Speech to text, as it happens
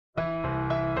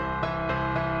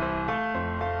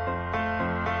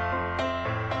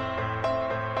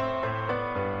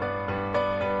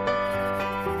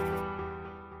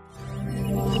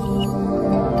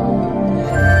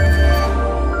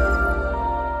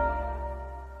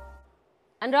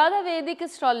अनुराधा वैदिक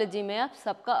एस्ट्रोलॉजी में आप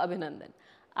सबका अभिनंदन।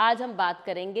 आज हम बात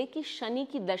करेंगे कि शनि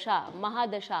की दशा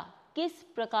महादशा किस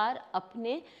प्रकार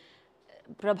अपने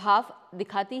प्रभाव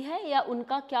दिखाती है या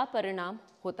उनका क्या परिणाम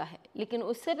होता है। लेकिन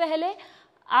उससे पहले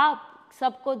आप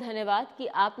सबको धन्यवाद कि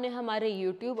आपने हमारे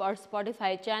YouTube और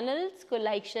Spotify चैनल्स को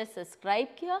लाइक शेयर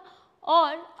सब्सक्राइब किया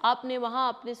और आपने वहाँ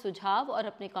अपने सुझाव और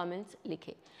अपने कमेंट्स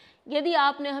लिखे। यदि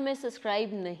आपने हमें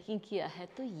सब्सक्राइब नहीं किया है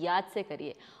तो याद से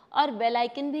करिए और बेल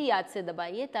आइकन भी याद से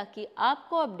दबाइए ताकि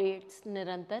आपको अपडेट्स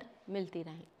निरंतर मिलती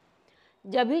रहें।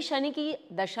 जब भी शनि की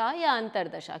दशा या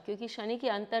अंतरदशा, क्योंकि शनि की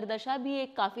अंतरदशा भी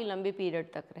एक काफ़ी लंबे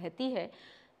पीरियड तक रहती है,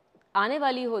 आने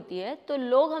वाली होती है, तो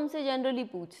लोग हमसे जनरली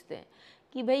पूछते हैं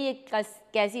कि भाई ये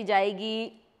कैसी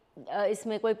जाएगी,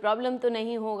 इसमें कोई प्रॉब्लम तो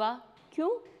नहीं होगा। क्यों?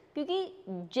 क्योंकि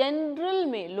जनरल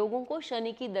में लोगों को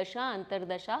शनि की दशा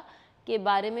अंतरदशा के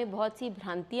बारे में बहुत सी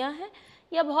भ्रांतियां हैं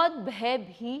या बहुत भय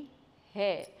भी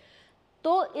है।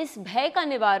 तो इस भय का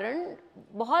निवारण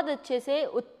बहुत अच्छे से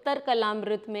उत्तर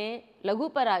कलामृत में, लघु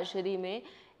पराशरी में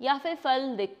या फिर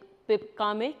फल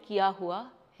पिपका में किया हुआ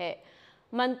है।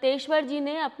 मंतेश्वर जी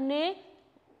ने अपने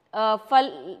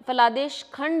फलादेश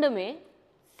खंड में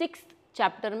 6th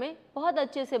चैप्टर में बहुत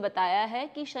अच्छे से बताया है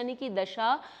कि शनि की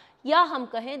दशा या हम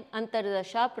कहें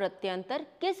अंतरदशा प्रत्यंतर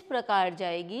किस प्रकार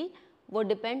जाएगी। वो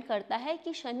डिपेंड करता है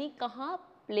कि शनि कहाँ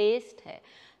प्लेस्ड है।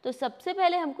 तो सबसे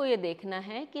पहले हमको ये देखना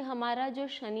है कि हमारा जो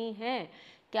शनि है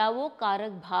क्या वो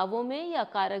कारक भावों में या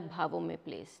कारक भावों में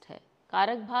प्लेस्ड है।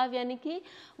 कारक भाव यानी कि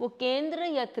वो केंद्र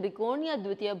या त्रिकोण या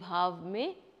द्वितीय भाव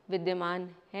में विद्यमान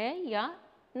है या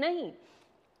नहीं।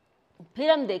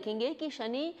 फिर हम देखेंगे कि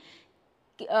शनि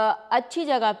अच्छी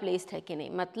जगह प्लेस्ड है कि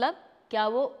नहीं, मतलब क्या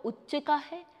वो उच्च का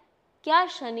है, क्या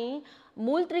शनि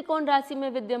मूल त्रिकोण राशि में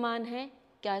विद्यमान है,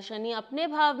 क्या शनि अपने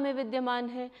भाव में विद्यमान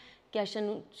है, क्या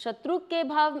शनि शत्रु के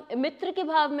भाव, मित्र के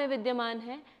भाव में विद्यमान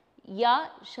है, या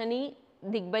शनि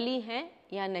दिग्बली है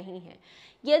या नहीं है।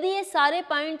 यदि ये सारे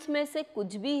पॉइंट्स में से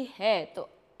कुछ भी है तो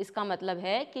इसका मतलब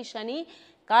है कि शनि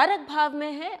कारक भाव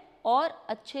में है और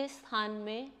अच्छे स्थान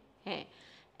में है।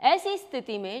 ऐसी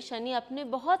स्थिति में शनि अपने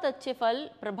बहुत अच्छे फल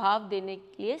प्रभाव देने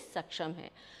के लिए सक्षम है।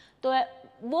 तो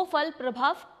वो फल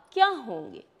प्रभाव क्या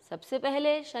होंगे? सबसे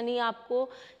पहले शनि आपको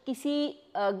किसी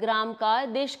ग्राम का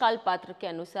देश काल पात्र के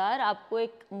अनुसार आपको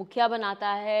एक मुखिया बनाता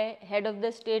है, हेड ऑफ द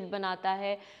स्टेट बनाता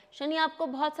है। शनि आपको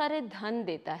बहुत सारे धन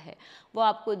देता है, वो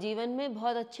आपको जीवन में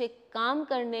बहुत अच्छे काम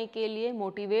करने के लिए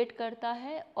मोटिवेट करता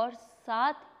है और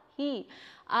साथ ही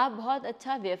आप बहुत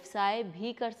अच्छा व्यवसाय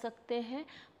भी कर सकते हैं,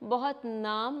 बहुत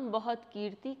नाम बहुत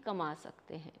कीर्ति कमा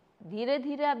सकते हैं। धीरे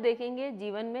धीरे आप देखेंगे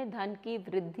जीवन में धन की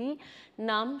वृद्धि,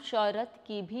 नाम शौहरत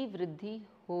की भी वृद्धि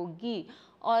होगी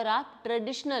और आप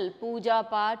ट्रेडिशनल पूजा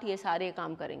पाठ ये सारे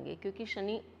काम करेंगे, क्योंकि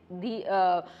शनि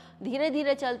धीरे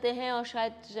धीरे चलते हैं और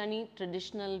शायद शनि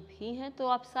ट्रेडिशनल भी हैं। तो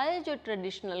आप सारे जो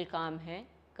ट्रेडिशनल काम हैं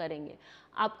करेंगे।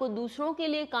 आपको दूसरों के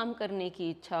लिए काम करने की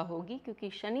इच्छा होगी, क्योंकि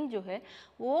शनि जो है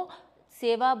वो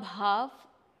सेवा भाव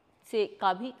से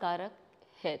का भी कारक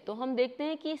है। तो हम देखते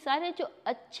हैं कि सारे जो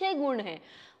अच्छे गुण हैं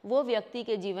वो व्यक्ति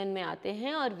के जीवन में आते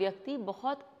हैं और व्यक्ति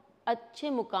बहुत अच्छे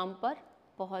मुकाम पर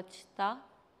पहुंचता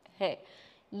है।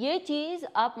 ये चीज़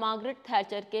आप मार्गरेट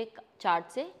थैचर के चार्ट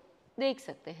से देख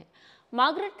सकते हैं।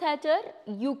 मार्गरेट थैचर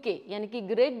यूके यानी कि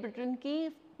ग्रेट ब्रिटेन की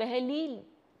पहली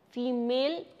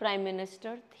फीमेल प्राइम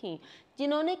मिनिस्टर थी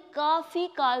जिन्होंने काफ़ी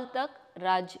काल तक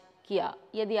राज किया।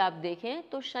 यदि आप देखें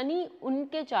तो शनि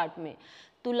उनके चार्ट में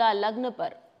तुला लग्न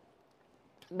पर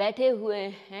बैठे हुए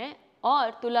हैं और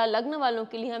तुला लग्न वालों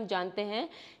के लिए हम जानते हैं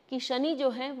कि शनि जो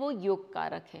है वो योग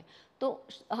कारक है। तो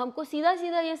हमको सीधा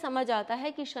सीधा ये समझ आता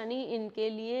है कि शनि इनके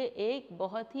लिए एक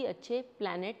बहुत ही अच्छे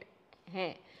प्लैनेट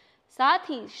हैं। साथ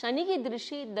ही शनि की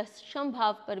दृष्टि 10वें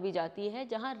भाव पर भी जाती है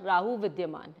जहाँ राहु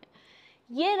विद्यमान है।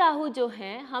 ये राहु जो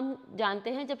हैं हम जानते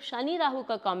हैं जब शनि राहु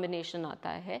का कॉम्बिनेशन आता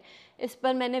है, इस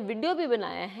पर मैंने वीडियो भी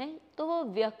बनाया है, तो वो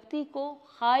व्यक्ति को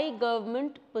हाई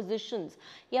गवर्नमेंट पोजीशंस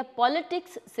या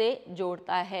पॉलिटिक्स से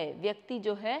जोड़ता है। व्यक्ति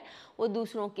जो है वो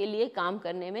दूसरों के लिए काम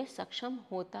करने में सक्षम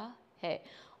होता है।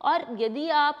 और यदि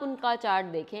आप उनका चार्ट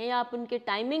देखें या आप उनके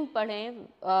टाइमिंग पढ़ें,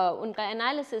 उनका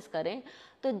एनालिसिस करें,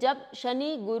 तो जब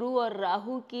शनि गुरु और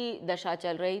राहु की दशा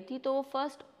चल रही थी तो वो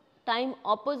फर्स्ट टाइम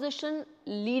ऑपोजिशन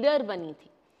लीडर बनी थी।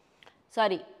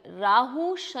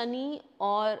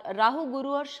 राहु गुरु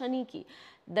और शनि की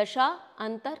दशा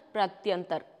अंतर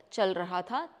प्रत्यंतर चल रहा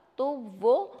था, तो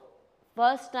वो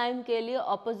फर्स्ट टाइम के लिए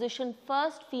ऑपोजिशन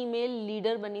फर्स्ट फीमेल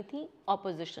लीडर बनी थी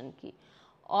ऑपोजिशन की।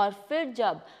 और फिर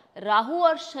जब राहु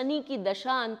और शनि की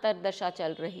दशा अंतरदशा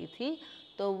चल रही थी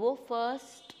तो वो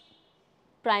first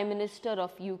prime minister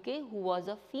of UK who was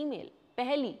a female,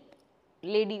 पहली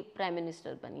लेडी प्राइम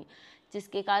मिनिस्टर बनी,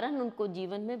 जिसके कारण उनको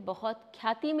जीवन में बहुत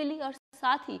ख्याति मिली और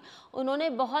साथ ही उन्होंने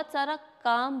बहुत सारा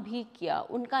काम भी किया।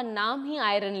 उनका नाम ही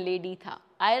आयरन लेडी था।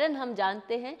 आयरन हम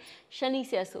जानते हैं शनि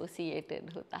से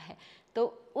एसोसिएटेड होता है। तो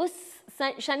उस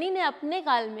शनि ने अपने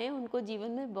काल में उनको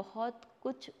जीवन में बहुत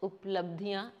कुछ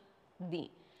उपलब्धियां दी।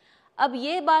 अब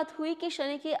ये बात हुई कि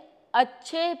शनि के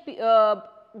अच्छे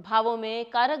भावों में,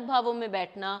 कारक भावों में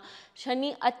बैठना,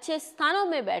 शनि अच्छे स्थानों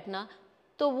में बैठना,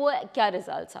 तो वो क्या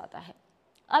रिजल्ट्स आता है।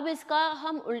 अब इसका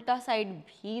हम उल्टा साइड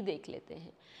भी देख लेते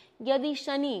हैं। यदि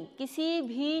शनि किसी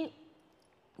भी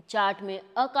चार्ट में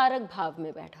अकारक भाव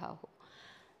में बैठा हो,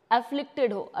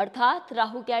 एफ्लिक्टेड हो, अर्थात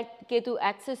राहु केतु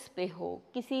एक्सिस पे हो,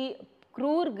 किसी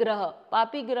क्रूर ग्रह,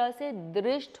 पापी ग्रह से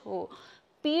दृष्ट हो,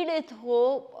 पीड़ित हो,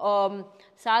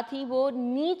 साथ ही वो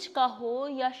नीच का हो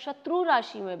या शत्रु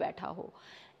राशि में बैठा हो,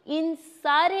 इन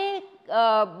सारे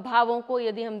भावों को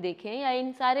यदि हम देखें या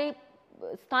इन सारे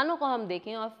स्थानों को हम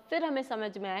देखें और फिर हमें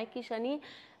समझ में आए कि शनि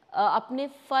अपने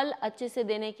फल अच्छे से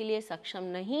देने के लिए सक्षम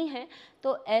नहीं है,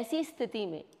 तो ऐसी स्थिति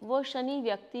में वो शनि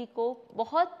व्यक्ति को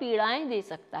बहुत पीड़ाएं दे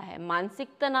सकता है, मानसिक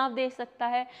तनाव दे सकता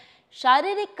है,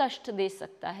 शारीरिक कष्ट दे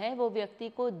सकता है, वो व्यक्ति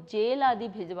को जेल आदि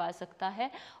भिजवा सकता है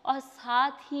और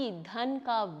साथ ही धन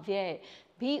का व्यय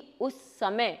भी उस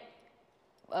समय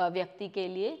व्यक्ति के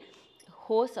लिए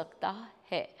हो सकता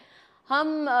है।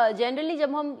 हम जनरली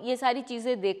जब हम ये सारी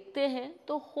चीज़ें देखते हैं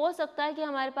तो हो सकता है कि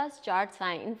हमारे पास चार्ट्स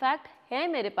आएँ, इनफैक्ट है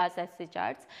मेरे पास ऐसे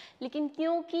चार्ट्स, लेकिन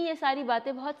क्योंकि ये सारी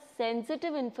बातें बहुत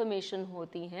सेंसिटिव इन्फॉर्मेशन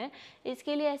होती हैं,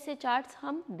 इसके लिए ऐसे चार्ट्स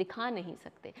हम दिखा नहीं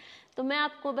सकते। तो मैं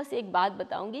आपको बस एक बात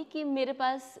बताऊंगी कि मेरे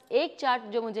पास एक चार्ट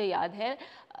जो मुझे याद है,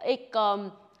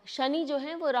 एक शनि जो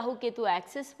है वो राहु केतु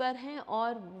एक्सिस पर हैं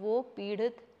और वो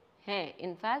पीड़ित हैं,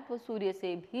 इनफैक्ट वो सूर्य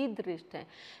से भी दृष्ट हैं।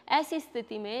 ऐसी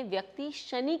स्थिति में व्यक्ति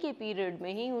शनि के पीरियड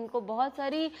में ही उनको बहुत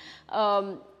सारी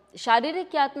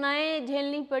शारीरिक यातनाएं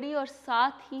झेलनी पड़ी और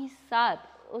साथ ही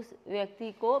साथ उस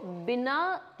व्यक्ति को बिना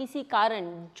किसी कारण,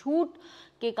 झूठ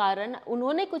के कारण,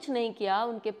 उन्होंने कुछ नहीं किया,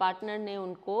 उनके पार्टनर ने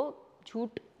उनको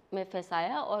झूठ में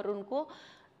फंसाया और उनको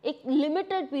एक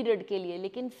लिमिटेड पीरियड के लिए,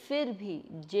 लेकिन फिर भी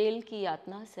जेल की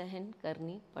यातना सहन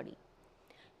करनी पड़ी।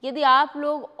 यदि आप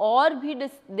लोग और भी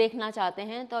देखना चाहते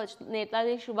हैं तो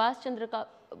नेताजी सुभाष चंद्र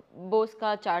बोस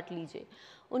का चार्ट लीजिए।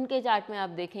 उनके चार्ट में आप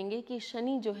देखेंगे कि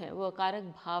शनि जो है वो अकारक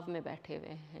भाव में बैठे हुए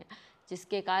हैं,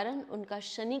 जिसके कारण उनका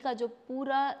शनि का जो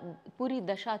पूरी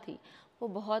दशा थी वो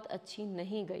बहुत अच्छी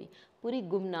नहीं गई, पूरी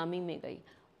गुमनामी में गई।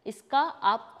 इसका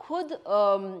आप खुद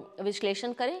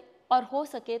विश्लेषण करें और हो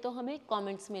सके तो हमें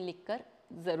कमेंट्स में लिखकर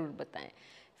ज़रूर बताएं।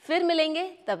 फिर मिलेंगे,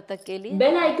 तब तक के लिए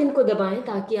बेल आइकन को दबाएं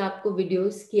ताकि आपको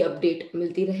वीडियोस की अपडेट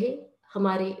मिलती रहे।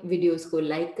 हमारे वीडियोस को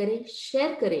लाइक करें,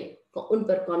 शेयर करें, उन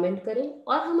पर कमेंट करें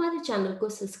और हमारे चैनल को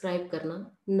सब्सक्राइब करना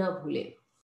न भूलें।